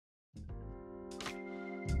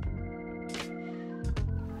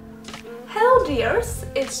Hello dears,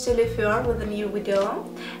 it's Diva with a new video,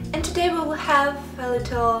 and today we will have a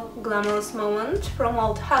little glamorous moment from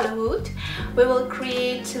old Hollywood. We will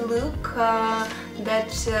create a look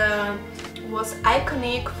that was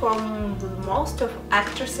iconic for most of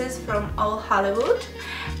actresses from old Hollywood.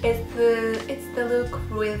 It's the look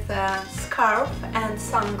with a scarf and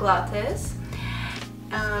sunglasses.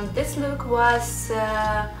 This look was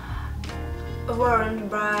worn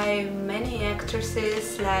by many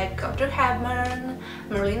actresses like Audrey Hepburn,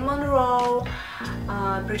 Marilyn Monroe,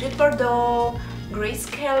 Brigitte Bardot, Grace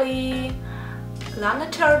Kelly, Lana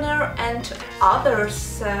Turner and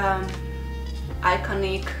others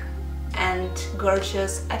iconic and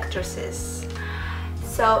gorgeous actresses.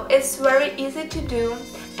 So it's very easy to do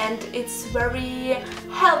and it's very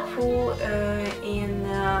helpful in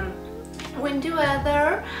windy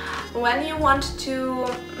weather when you want to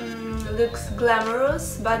look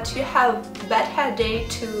glamorous but you have bad hair day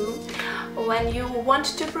too, when you want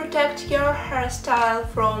to protect your hairstyle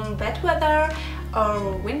from bad weather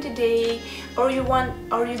or windy day, or you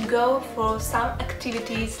go for some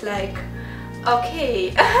activities like,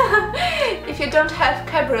 okay, if you don't have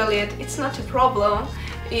cabriolet, it's not a problem.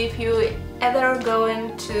 If you either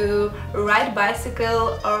going to ride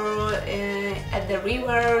bicycle or at the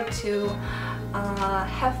river to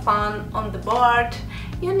have fun on the board,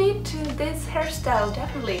 you need this hairstyle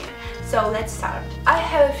definitely. So let's start. I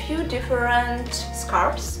have a few different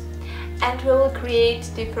scarves and we will create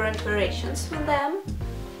different variations with them.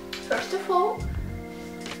 First of all,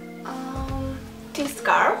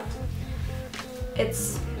 T-scarf.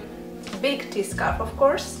 It's big T-scarf, of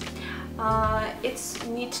course. It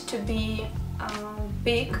needs to be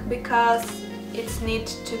big because it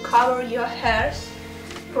needs to cover your hairs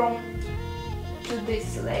from to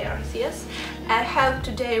these layers. Yes, I have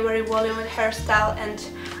today very voluminous hairstyle and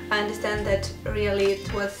I understand that really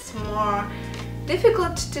it was more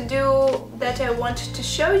difficult to do that I wanted to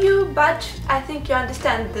show you, but I think you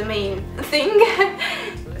understand the main thing.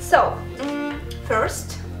 So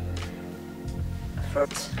first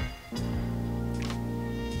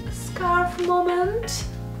scarf moment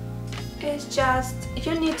is just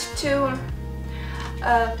you need to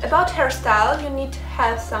about hairstyle, you need to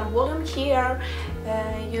have some volume here.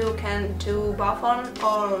 You can do buffer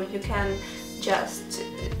or you can just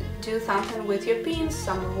do something with your pins,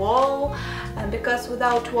 some roll, because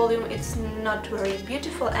without volume it's not very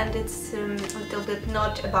beautiful and it's a little bit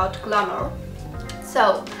not about glamour.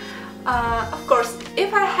 So of course,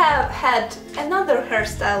 if I have had another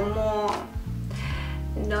hairstyle more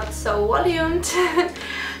not so volumed,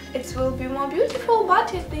 it will be more beautiful,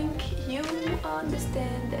 but I think you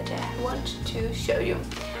understand that I want to show you.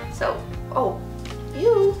 So, oh,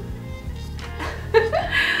 you!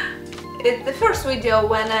 It's the first video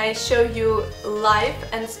when I show you live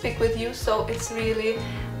and speak with you, so it's really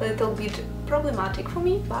a little bit problematic for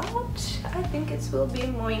me, but I think it will be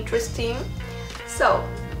more interesting. So,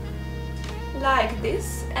 like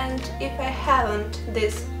this, and if I haven't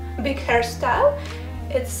this big hairstyle,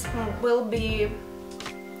 it will be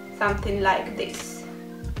something like this.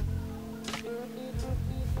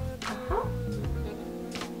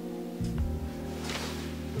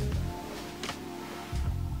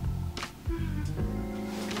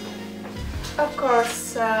 Of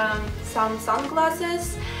course, some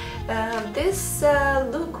sunglasses. This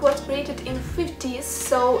look was created in 50s,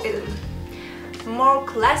 so more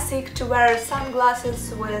classic to wear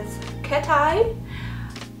sunglasses with cat eye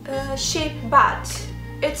shape, but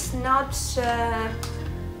it's not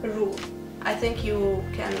rule. I think you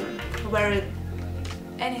can wear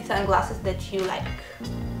any sunglasses that you like.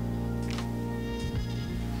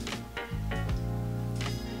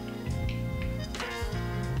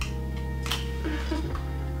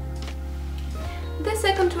 The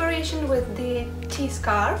second variation with the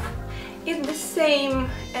T-scarf is the same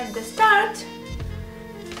at the start,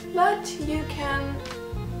 but you can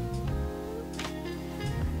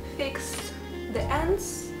fix the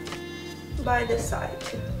ends by the side.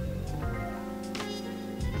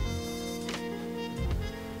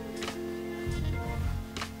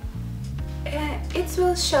 It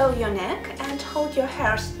will show your neck and hold your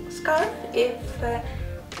hair scarf if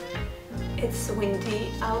it's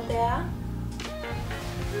windy out there.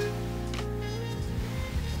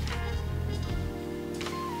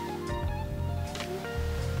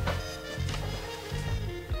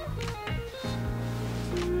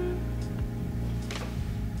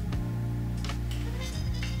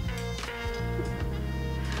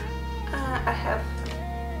 I have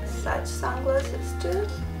such sunglasses too.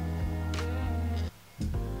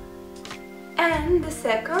 And the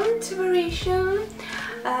second variation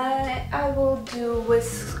I will do with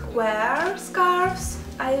square scarves.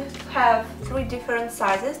 I have 3 different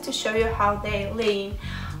sizes to show you how they lay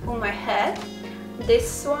on my head.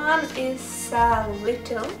 This one is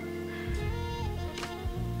little.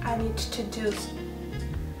 I need to do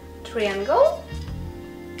triangle.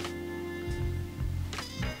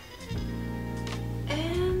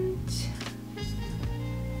 And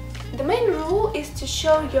the main rule is to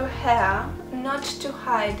show your hair, not to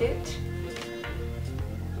hide it.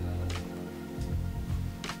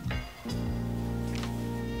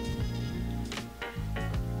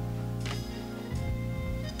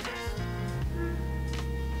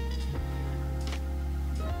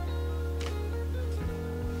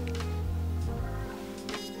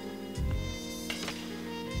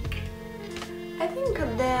 I think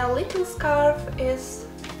the little scarf is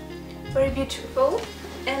very beautiful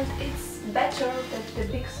and it's better than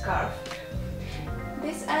the big scarf.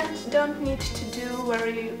 This end don't need to do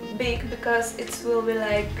very big because it will be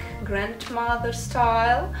like grandmother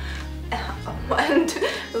style and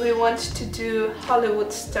we want to do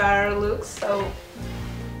Hollywood star look, so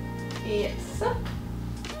yes.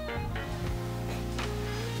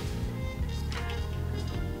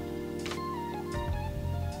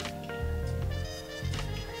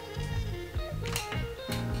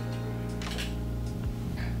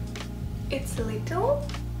 It's a little.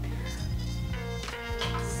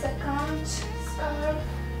 Second scarf,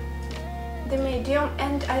 the medium,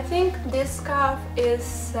 and I think this scarf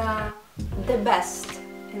is the best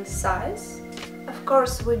in size. Of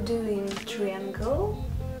course we're doing triangle.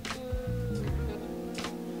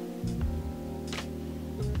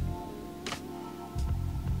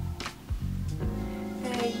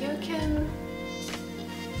 You can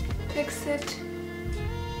fix it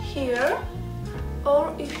here,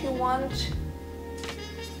 or if you want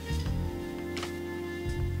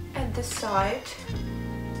at the side.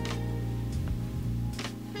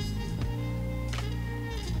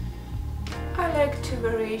 I like 2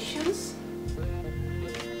 variations.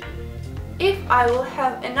 If I will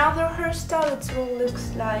have another hairstyle, it will look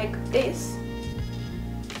like this.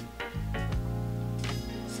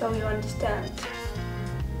 So you understand.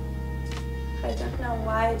 I don't know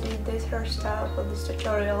why I did this hairstyle for this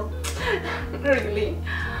tutorial, really.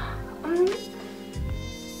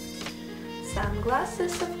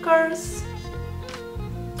 Sunglasses, of course.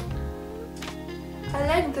 I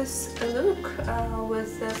like this look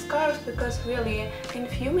with the scarves because really in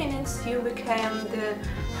few minutes you became the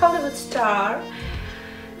Hollywood star,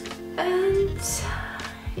 and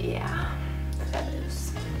yeah,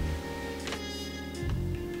 fabulous.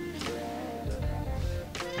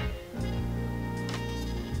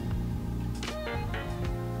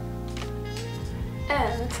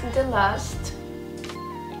 And the last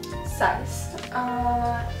size,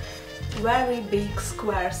 very big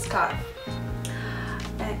square scarf.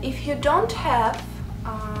 If you don't have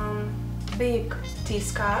big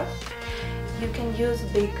T-scarf, you can use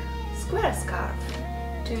big square scarf.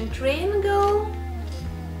 Do triangle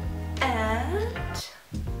and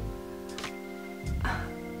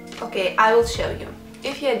okay, I will show you.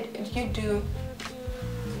 If you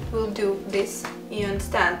will do this, you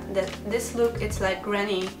understand that this look, it's like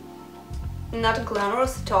granny, not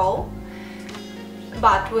glamorous at all.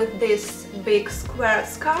 But with this big square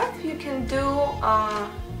scarf you can do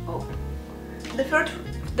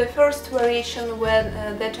the first variation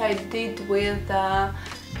that I did with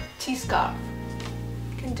T-scarf.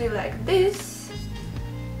 You can do like this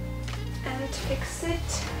and fix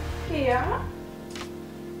it here.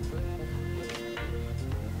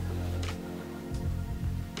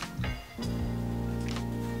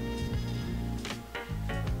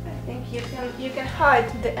 I think you can hide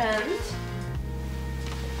the end.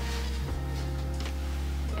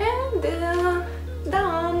 And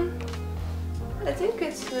done! I think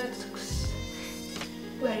it looks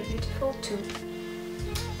very beautiful too.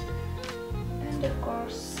 And of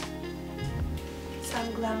course,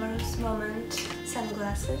 some glamorous moment,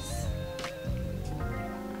 sunglasses.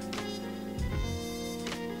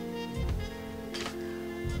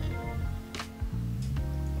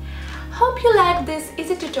 Hope you like this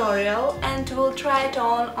easy tutorial and will try it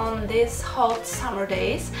on these hot summer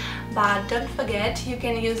days. But don't forget, you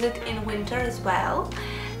can use it in winter as well.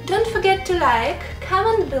 Don't forget to like,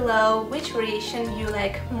 comment below which variation you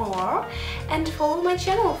like more, and follow my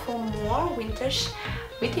channel for more vintage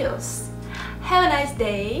videos. Have a nice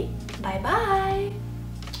day, bye bye!